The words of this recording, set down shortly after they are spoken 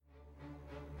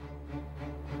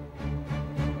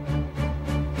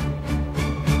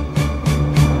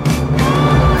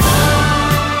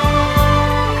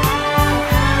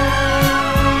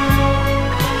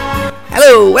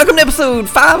Hello, welcome to episode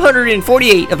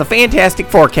 548 of the Fantastic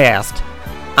Forecast.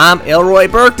 I'm Elroy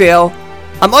Burkdale.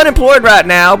 I'm unemployed right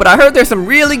now, but I heard there's some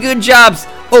really good jobs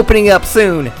opening up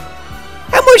soon.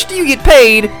 How much do you get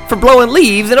paid for blowing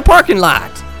leaves in a parking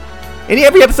lot? In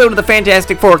every episode of the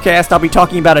Fantastic Forecast, I'll be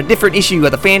talking about a different issue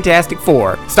of the Fantastic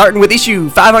Four, starting with issue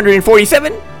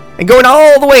 547 and going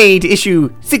all the way to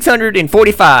issue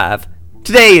 645.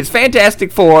 Today is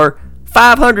Fantastic Four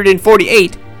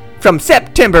 548 from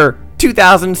September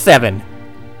 2007.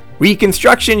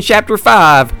 Reconstruction Chapter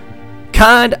 5,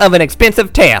 Kind of an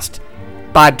Expensive Test,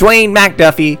 by Dwayne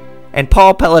McDuffie and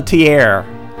Paul Pelletier.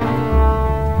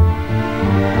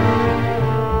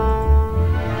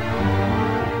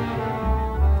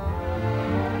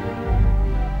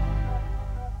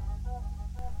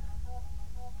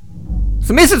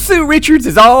 So Mrs. Sue Richards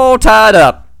is all tied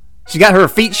up. She got her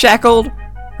feet shackled,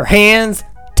 her hands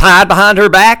tied behind her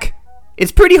back.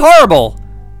 It's pretty horrible.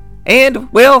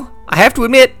 And, well, I have to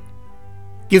admit,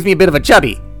 gives me a bit of a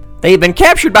chubby. They've been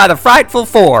captured by the Frightful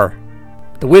Four.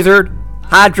 The Wizard,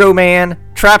 Hydro Man,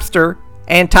 Trapster,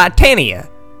 and Titania,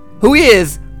 who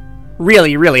is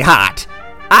really, really hot.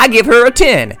 I give her a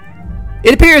 10.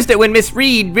 It appears that when Mr.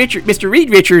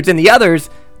 Reed Richards and the others,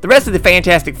 the rest of the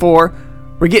Fantastic Four,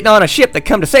 were getting on a ship that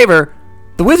come to save her,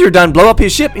 the Wizard done blow up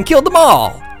his ship and killed them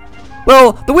all.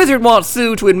 Well, the Wizard wants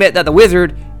Sue to admit that the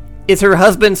Wizard is her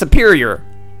husband's superior.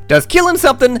 Does killing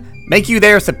something make you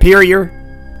their superior?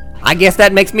 I guess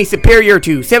that makes me superior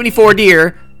to 74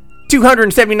 deer,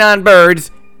 279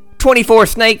 birds, 24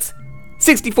 snakes,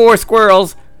 64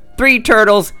 squirrels, 3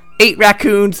 turtles, 8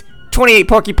 raccoons, 28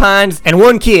 porcupines, and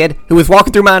 1 kid who was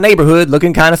walking through my neighborhood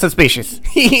looking kind of suspicious.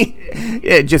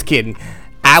 Yeah, just kidding.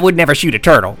 I would never shoot a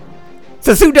turtle.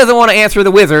 So Sue doesn't want to answer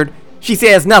the Wizard. She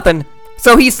says nothing,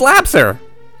 so he slaps her.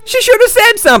 She should have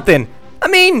said something. I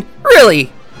mean,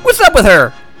 really, what's up with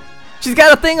her? She's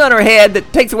got a thing on her head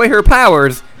that takes away her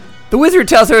powers. The Wizard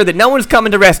tells her that no one's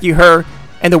coming to rescue her,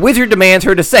 and the Wizard demands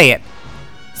her to say it.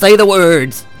 Say the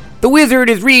words. The Wizard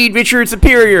is Reed Richards'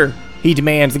 superior, he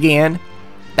demands again.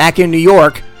 Back in New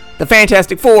York, the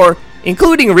Fantastic Four,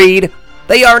 including Reed,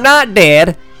 they are not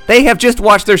dead. They have just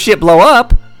watched their ship blow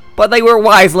up, but they were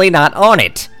wisely not on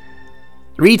it.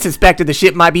 Reed suspected the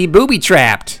ship might be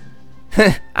booby-trapped.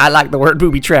 I like the word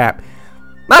booby-trap.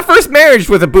 My first marriage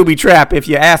was a booby-trap, if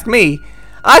you ask me.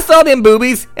 I saw them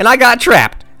boobies, and I got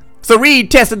trapped. So Reed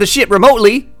tested the ship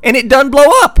remotely, and it done blow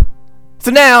up.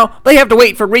 So now, they have to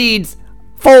wait for Reed's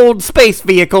fold space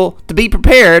vehicle to be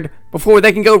prepared before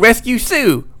they can go rescue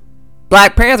Sue.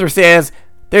 Black Panther says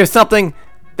there's something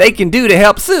they can do to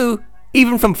help Sue,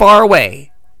 even from far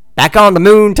away. Back on the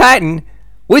Moon Titan,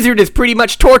 Wizard is pretty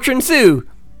much torturing Sue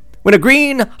when a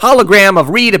green hologram of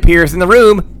Reed appears in the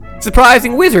room,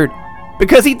 surprising Wizard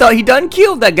because he thought he done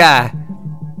killed that guy.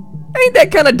 Ain't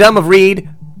that kind of dumb of Reed,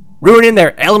 ruining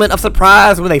their element of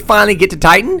surprise when they finally get to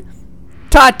Titan?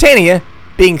 Titania,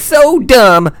 being so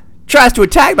dumb, tries to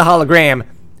attack the hologram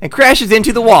and crashes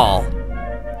into the wall.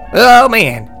 Oh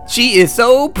man, she is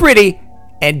so pretty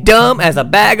and dumb as a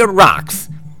bag of rocks.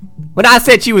 When I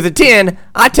said she was a 10,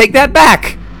 I take that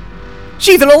back.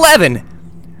 She's an 11.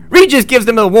 Reed just gives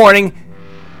them a warning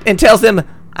and tells them,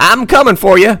 I'm coming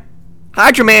for you.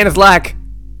 Hydro Man is like,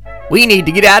 we need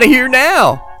to get out of here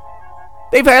now.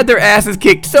 They've had their asses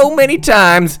kicked so many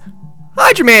times.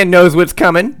 Hydro Man knows what's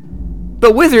coming.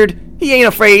 But Wizard, he ain't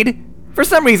afraid. For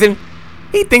some reason,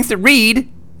 he thinks that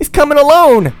Reed is coming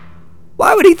alone.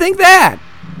 Why would he think that?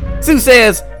 Sue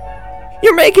says,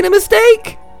 you're making a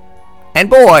mistake. And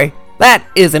boy, that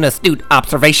is an astute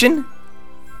observation.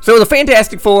 So the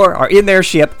Fantastic Four are in their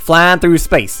ship flying through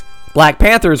space. Black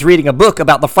Panther is reading a book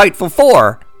about the Frightful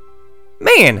Four.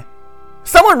 Man,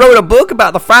 someone wrote a book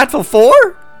about the Frightful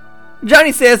Four?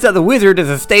 Johnny says that the Wizard is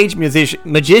a stage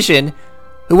magician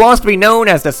who wants to be known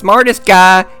as the smartest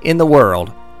guy in the world,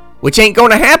 which ain't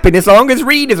gonna happen as long as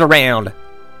Reed is around.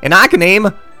 And I can name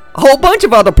a whole bunch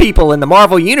of other people in the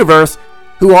Marvel Universe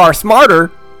who are smarter.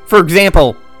 For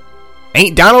example,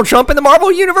 ain't Donald Trump in the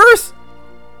Marvel Universe?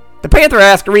 The Panther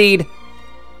asked Reed,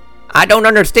 I don't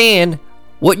understand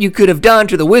what you could have done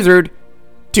to the Wizard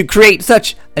to create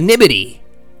such enmity.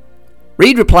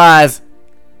 Reed replies,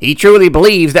 he truly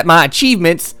believes that my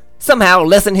achievements somehow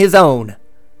lessen his own.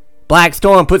 Black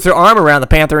Storm puts her arm around the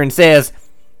Panther and says,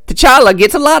 T'Challa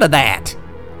gets a lot of that.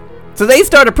 So they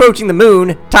start approaching the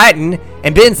moon, Titan,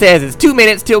 and Ben says it's 2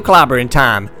 minutes till clobbering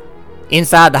time.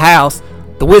 Inside the house,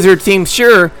 the Wizard seems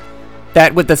sure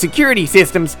that with the security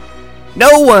systems,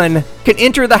 no one can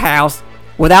enter the house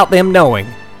without them knowing.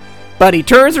 But he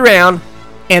turns around,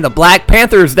 and the Black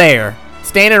Panther's there,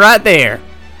 standing right there.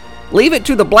 Leave it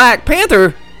to the Black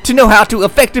Panther to know how to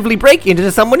effectively break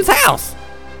into someone's house.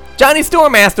 Johnny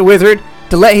Storm asked the wizard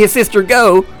to let his sister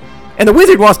go, and the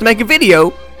wizard wants to make a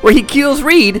video where he kills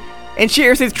Reed and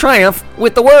shares his triumph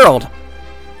with the world.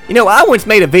 You know, I once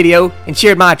made a video and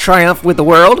shared my triumph with the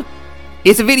world.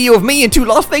 It's a video of me and 2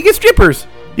 Las Vegas strippers.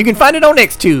 You can find it on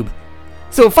Xtube.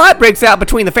 So a fight breaks out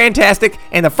between the Fantastic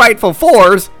and the Frightful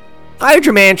Fours.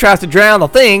 Hydra Man tries to drown the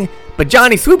Thing, but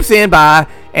Johnny swoops in by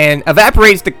and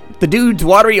evaporates the dude's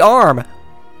watery arm.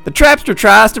 The Trapster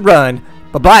tries to run,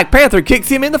 but Black Panther kicks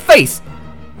him in the face.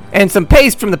 And some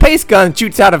paste from the paste gun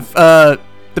shoots out of the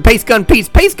paste gun Pete's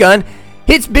paste gun,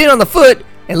 hits Ben on the foot,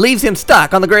 and leaves him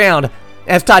stuck on the ground,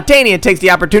 as Titania takes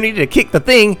the opportunity to kick the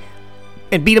Thing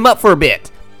and beat him up for a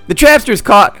bit. The Trapster is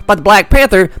caught by the Black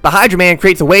Panther, but Hydra Man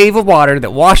creates a wave of water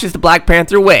that washes the Black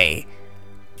Panther away.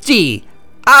 Gee,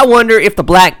 I wonder if the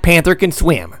Black Panther can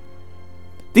swim.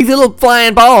 These little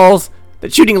flying balls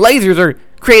that shooting lasers are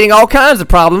creating all kinds of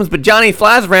problems, but Johnny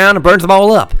flies around and burns them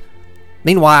all up.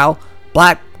 Meanwhile,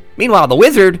 the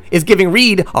wizard is giving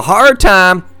Reed a hard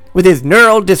time with his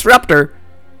neural disruptor.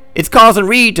 It's causing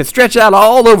Reed to stretch out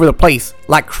all over the place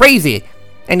like crazy,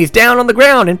 and he's down on the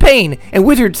ground in pain, and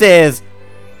Wizard says,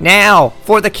 "Now,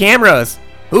 for the cameras,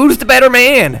 who's the better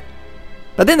man?"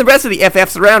 But then the rest of the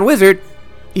FFs surround Wizard.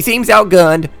 He seems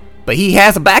outgunned, but he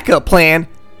has a backup plan,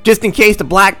 just in case the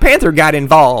Black Panther got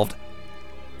involved.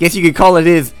 Guess you could call it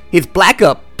his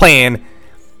blackup plan.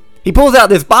 He pulls out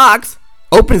this box,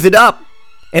 opens it up,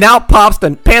 and out pops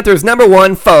the Panther's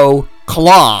 #1 foe,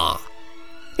 Claw.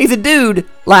 He's a dude,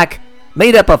 like,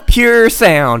 made up of pure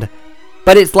sound,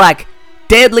 but it's like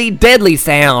deadly, deadly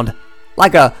sound,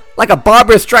 like a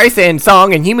Barbra Streisand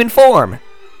song in human form.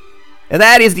 And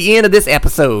that is the end of this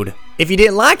episode. If you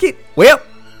didn't like it, well,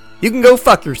 you can go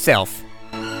fuck yourself.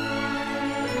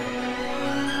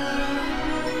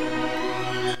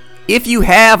 If you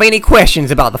have any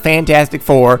questions about the Fantastic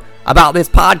Four, about this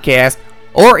podcast,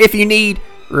 or if you need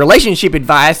relationship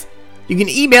advice, you can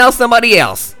email somebody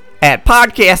else at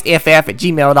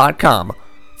podcastff@gmail.com.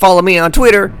 Follow me on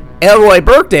Twitter, Elroy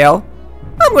Burkdale.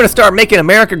 I'm going to start making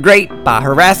America great by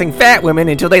harassing fat women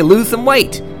until they lose some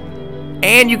weight.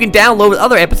 And you can download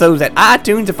other episodes at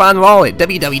iTunes and find them all at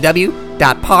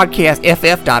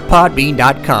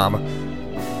www.podcastff.podbean.com.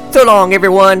 So long,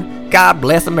 everyone. God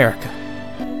bless America.